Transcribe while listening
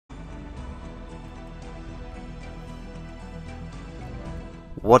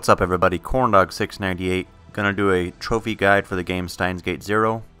What's up everybody, Corndog698, gonna do a trophy guide for the game Steins Gate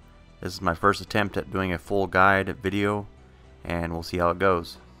 0. This is my first attempt at doing a full guide video, and we'll see how it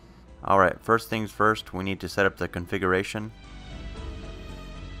goes. Alright, first things first, we need to set up the configuration.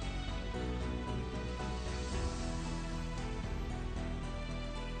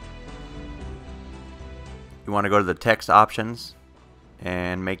 You want to go to the text options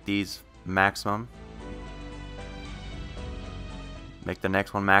and make these maximum. Make the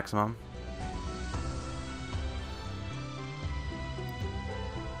next one maximum.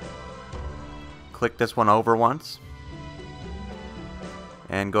 Click this one over once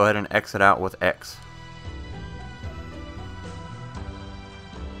and go ahead and exit out with X.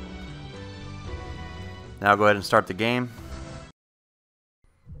 Now go ahead and start the game.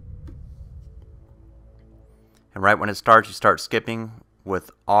 And right when it starts, you start skipping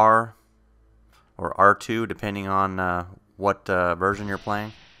with R or R2 depending on what version you're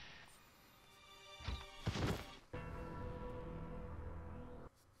playing.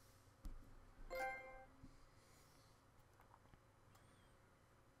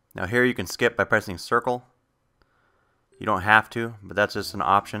 Now here you can skip by pressing circle. You don't have to, but that's just an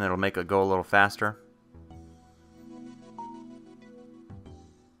option. It'll make it go a little faster.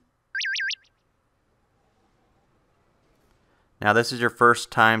 Now this is your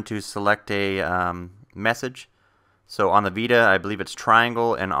first time to select a message. So on the Vita, I believe it's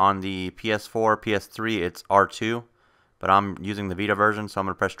triangle, and on the PS4, PS3, it's R2. But I'm using the Vita version, so I'm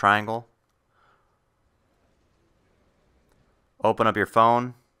going to press triangle. Open up your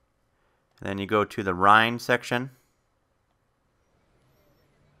phone, and then you go to the Rhine section.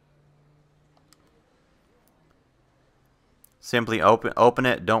 Simply open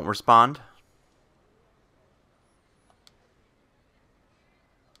it, don't respond.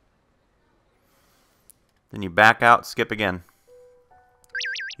 Then you back out, skip again.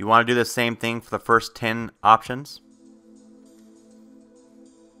 You want to do the same thing for the first 10 options.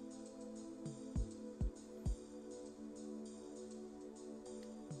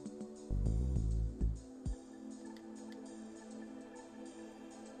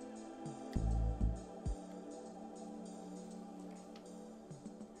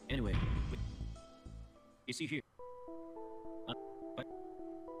 Anyway, you see here. But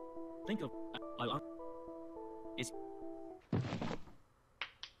think of it's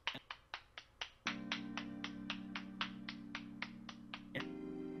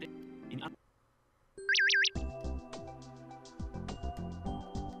in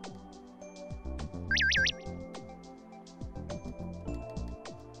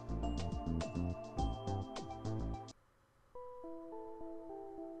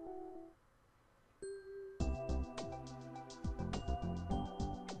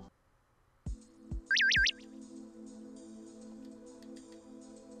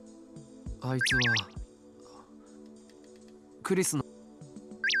あいつはクリスの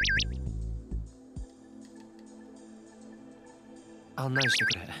案内して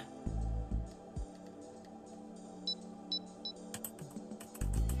くれ。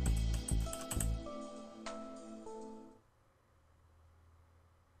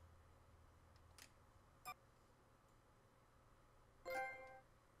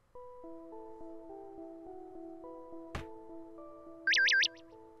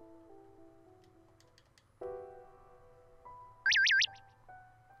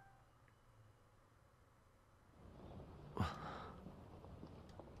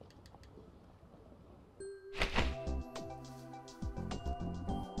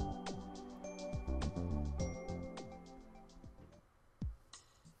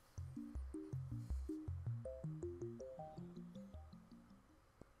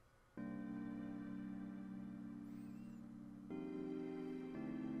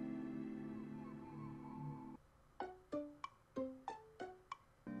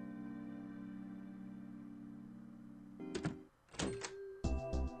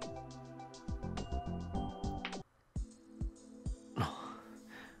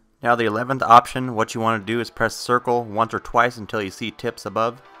Now the 11th option, what you want to do is press circle once or twice until you see tips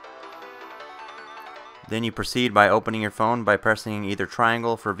above. Then you proceed by opening your phone by pressing either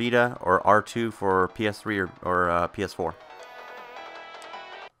triangle for Vita or R2 for PS3 or PS4.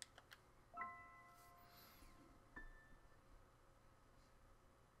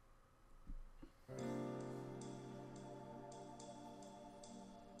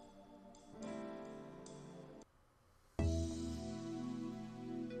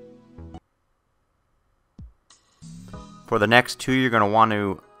 For the next two, you're going to want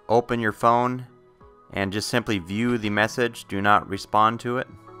to open your phone and just simply view the message. Do not respond to it.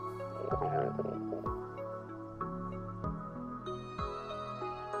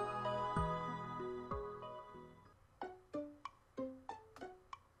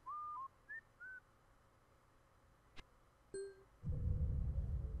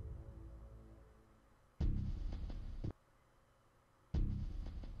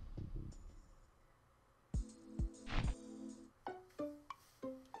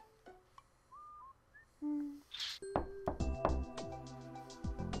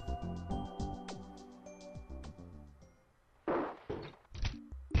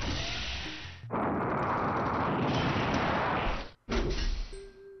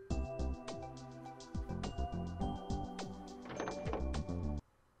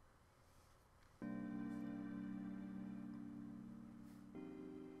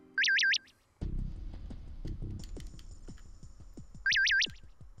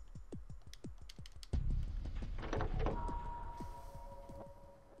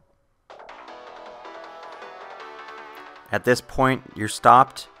 At this point, you're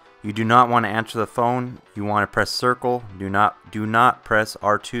stopped. You do not want to answer the phone. You want to press circle. Do not press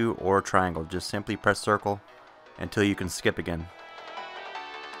R2 or triangle. Just simply press circle until you can skip again.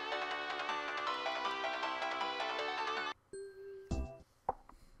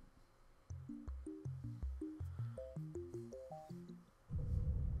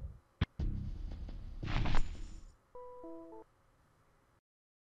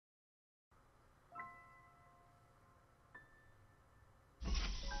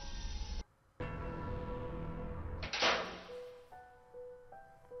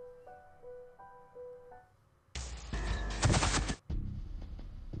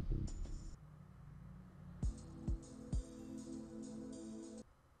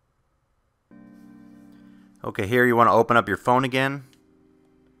 Okay, here you want to open up your phone again.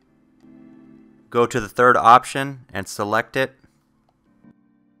 Go to the third option and select it.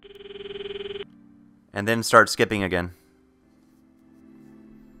 And then start skipping again.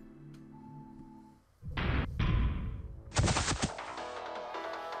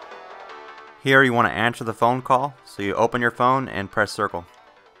 Here you want to answer the phone call, so you open your phone and press circle.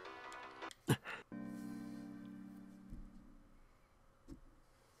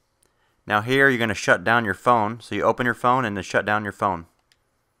 Now here you're going to shut down your phone, so you open your phone and then shut down your phone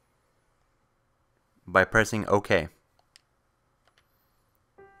by pressing OK.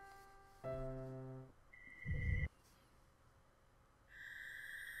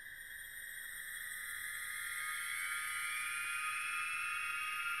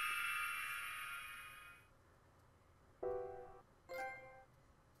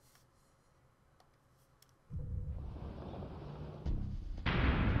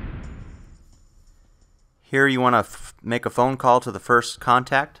 Here you want to make a phone call to the first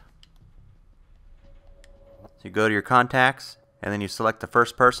contact. So you go to your contacts and then you select the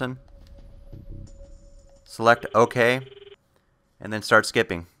first person. Select OK and then start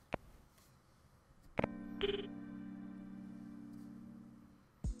skipping.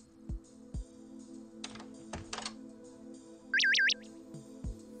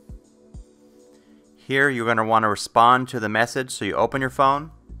 Here you're going to want to respond to the message, so you open your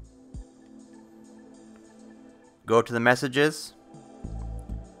phone. Go to the messages,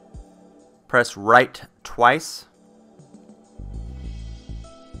 press right twice,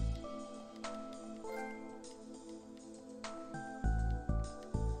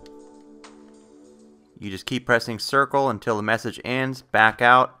 you just keep pressing circle until the message ends, back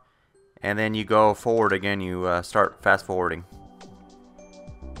out, and then you go forward again. You start fast forwarding.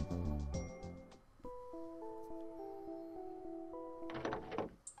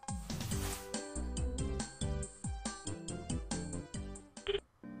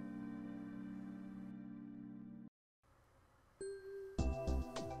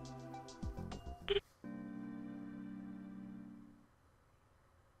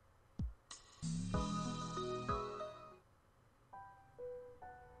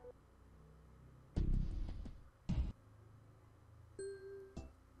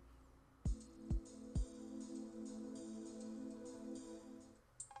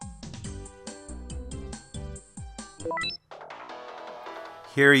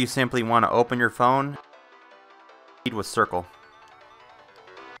 Here you simply want to open your phone with circle.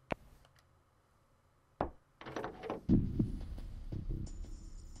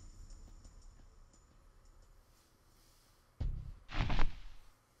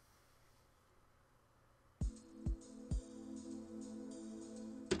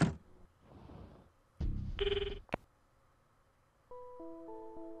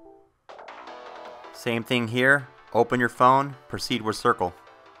 Same thing here. Open your phone, proceed with circle.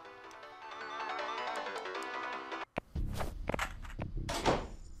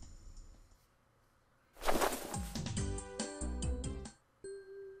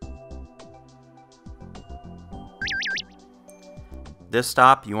 This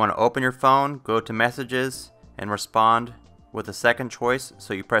stop, you want to open your phone, go to messages, and respond with a second choice,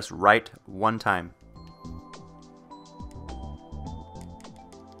 so you press right one time.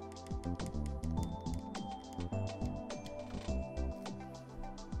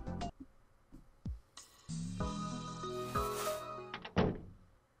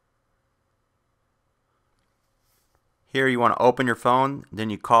 Here you want to open your phone, then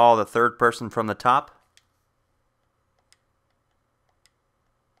you call the third person from the top.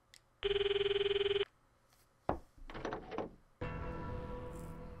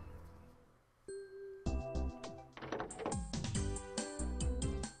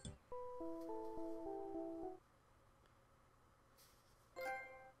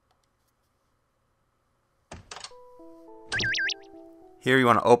 Here you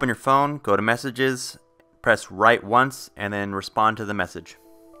want to open your phone, go to messages, press write once and then respond to the message.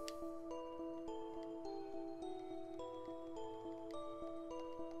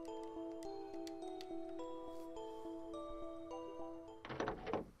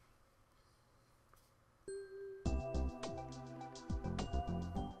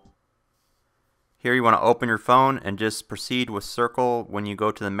 Here you want to open your phone and just proceed with circle when you go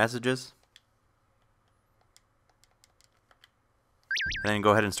to the messages. And then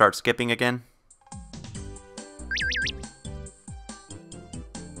go ahead and start skipping again.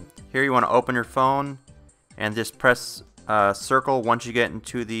 Here you want to open your phone and just press circle once you get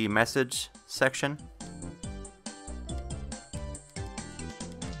into the message section.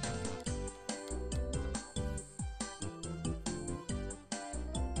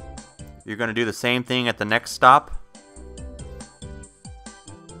 You're going to do the same thing at the next stop.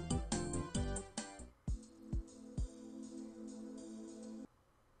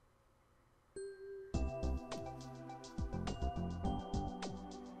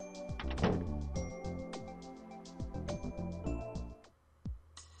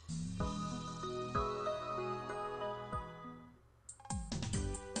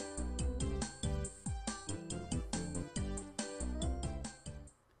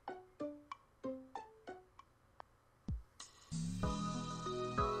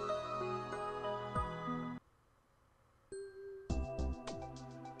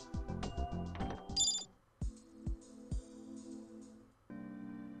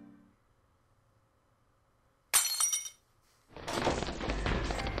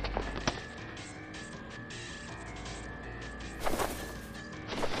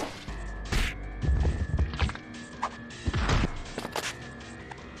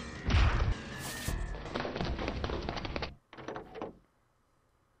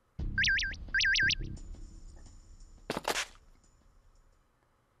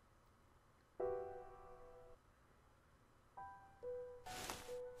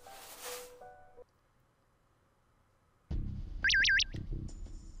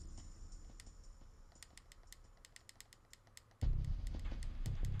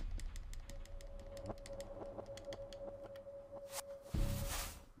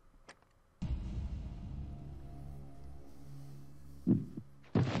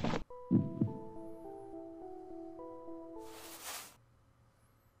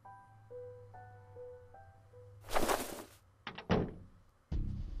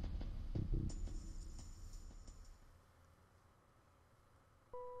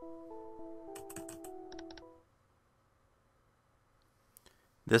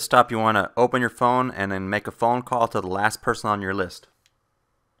 This stop you want to open your phone and then make a phone call to the last person on your list.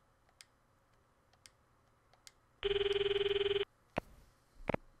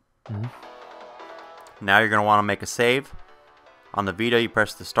 Now you're going to want to make a save. On the Vita you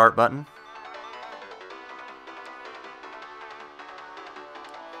press the start button.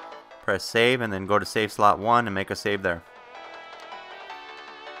 Press save and then go to save slot 1 and make a save there.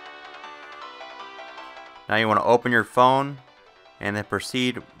 Now you want to open your phone and then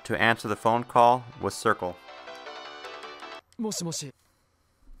proceed to answer the phone call with circle. もしもし。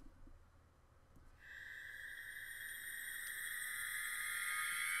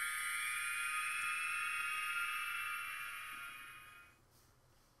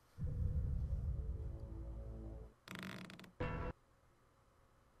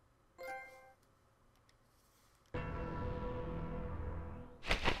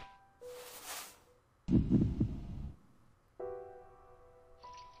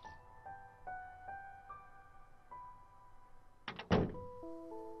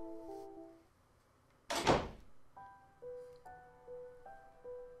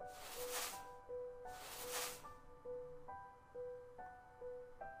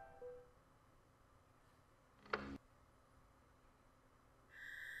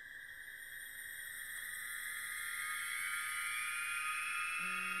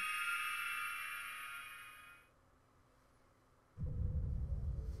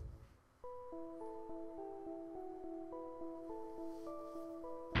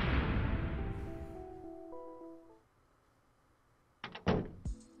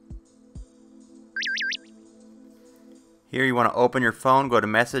Here you want to open your phone, go to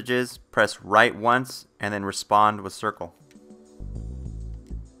messages, press write once, and then respond with circle.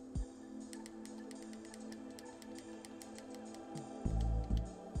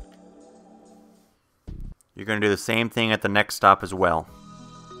 You're going to do the same thing at the next stop as well.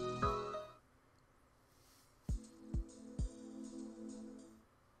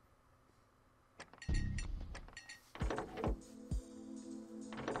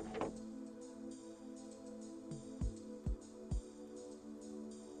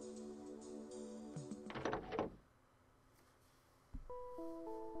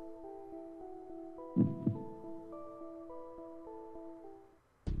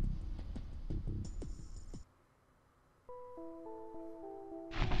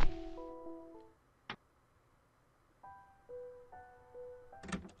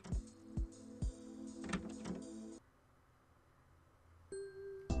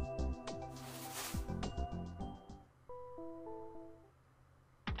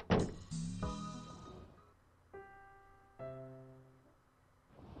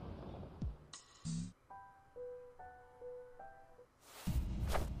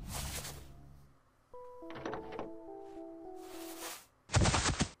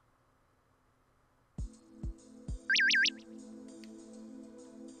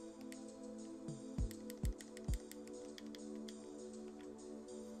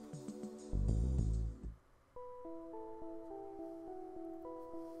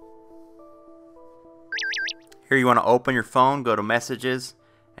 Here you want to open your phone, go to messages,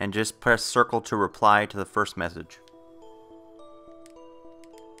 and just press circle to reply to the first message.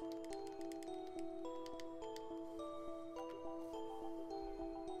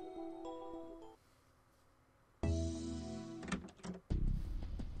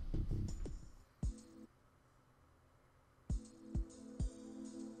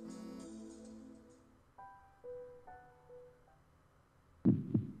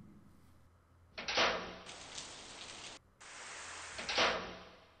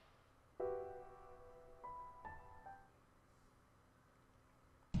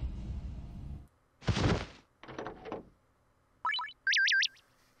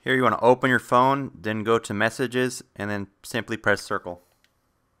 Here you want to open your phone, then go to messages, and then simply press circle.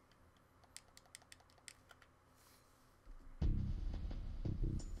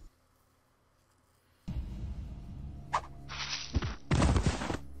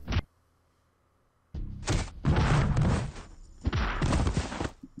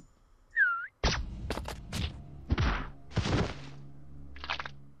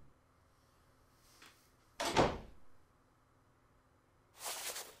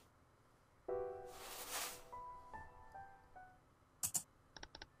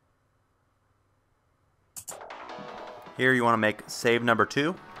 Here you want to make save number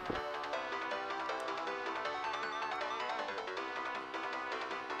 2.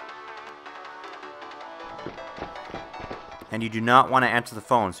 And you do not want to answer the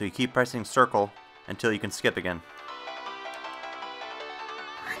phone, so you keep pressing circle until you can skip again.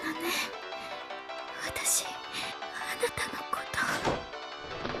 あのね、私、あなたのこと。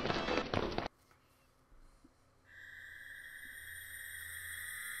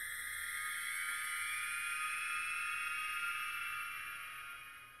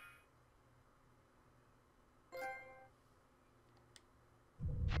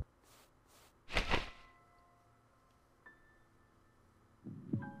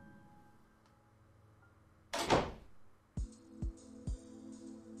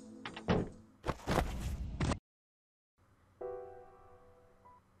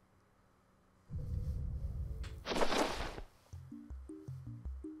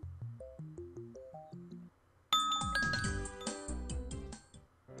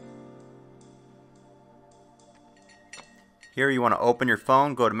Here you want to open your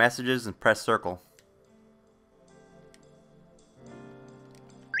phone, go to messages, and press circle.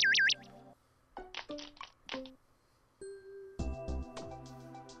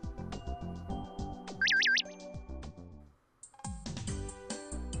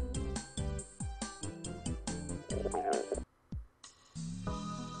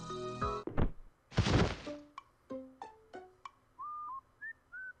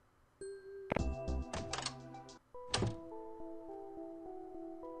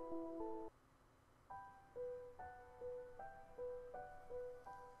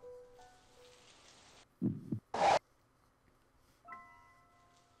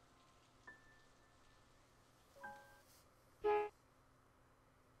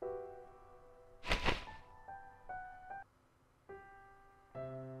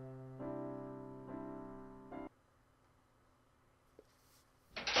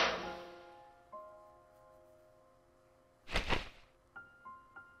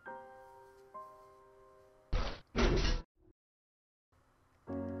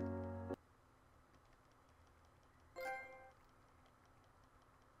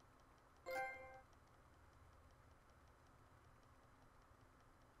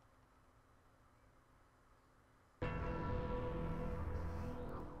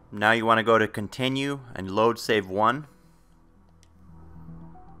 Now you want to go to continue and load save 1.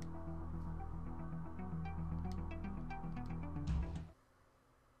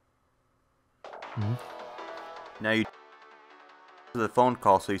 Now you to the phone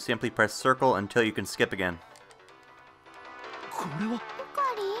call, so you simply press circle until you can skip again. これはおか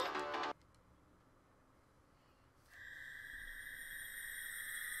わり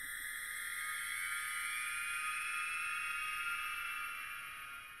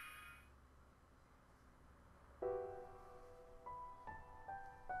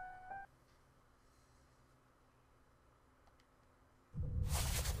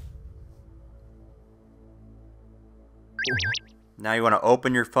Now you want to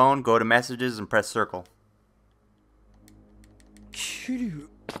open your phone, go to messages, and press circle. 桐生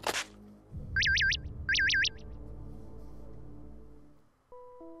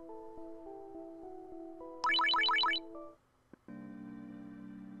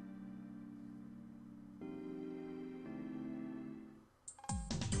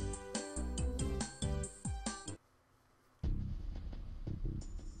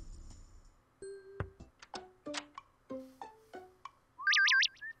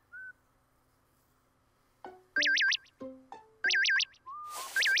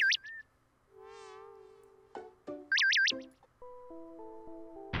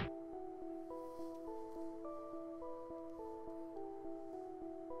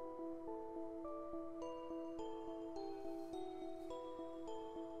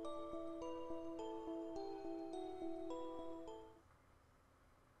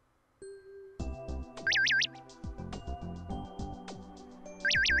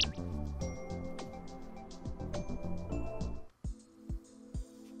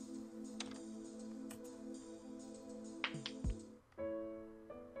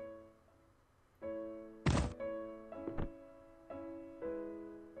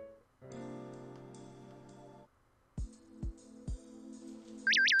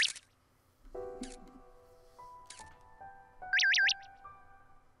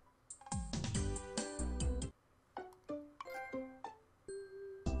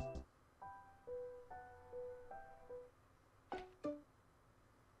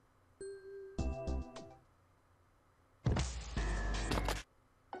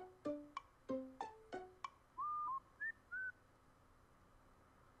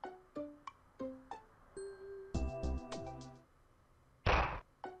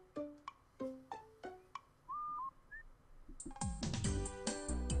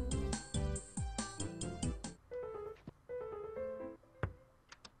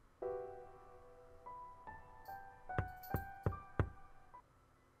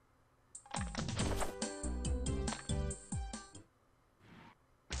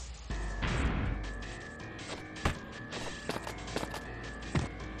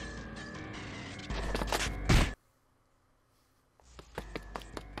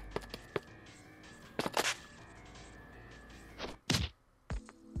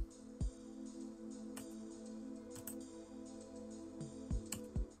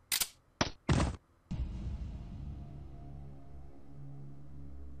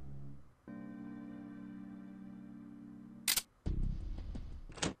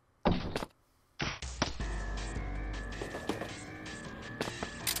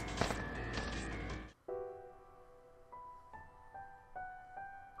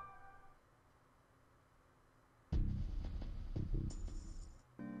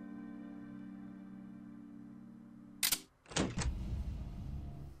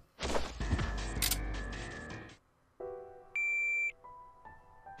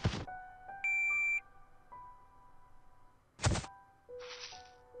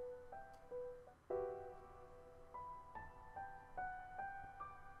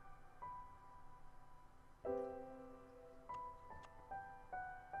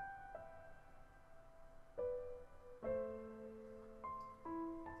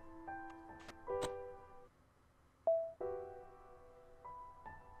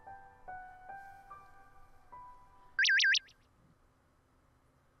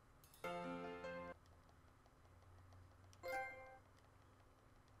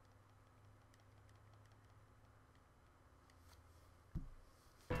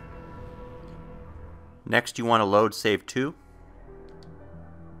Next, you want to load save 2.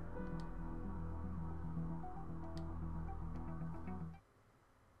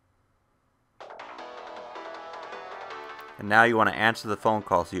 And now you want to answer the phone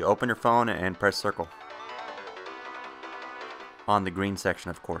call. So you open your phone and press circle. On the green section,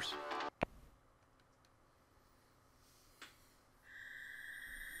 of course.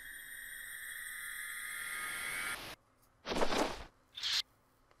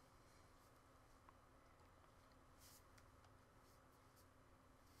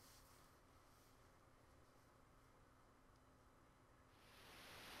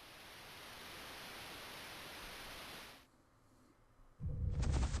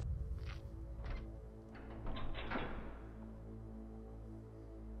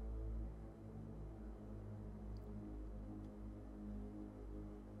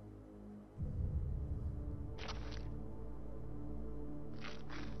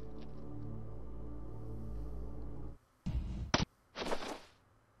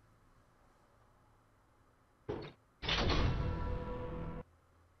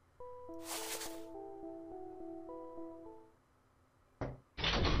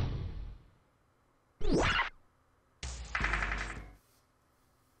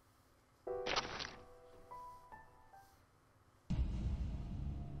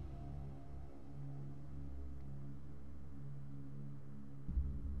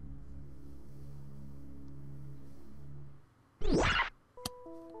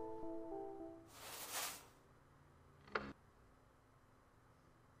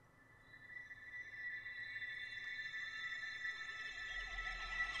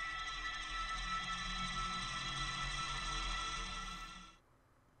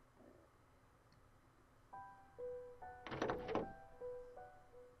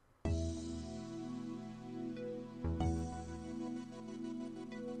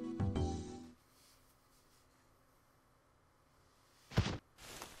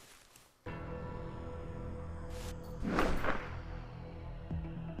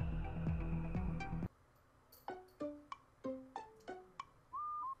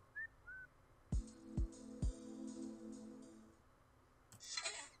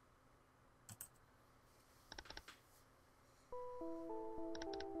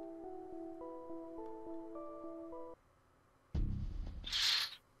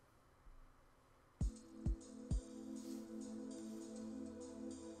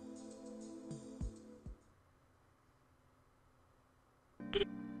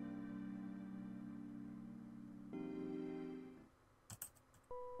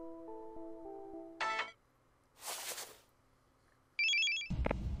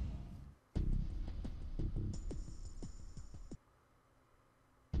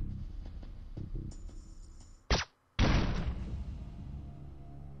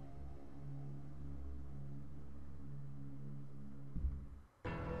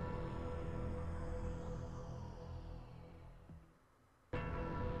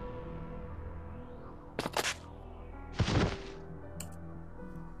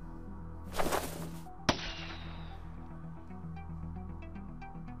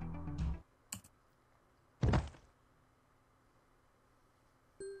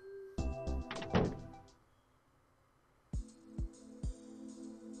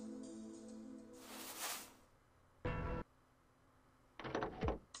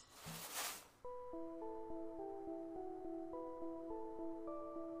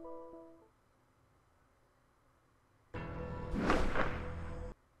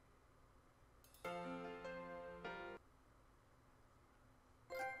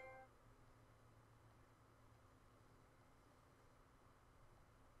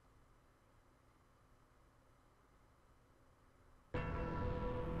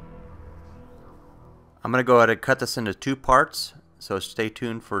 I'm going to go ahead and cut this into 2 parts, so stay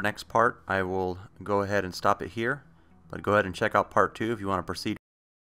tuned for next part. I will go ahead and stop it here, but go ahead and check out part 2 if you want to proceed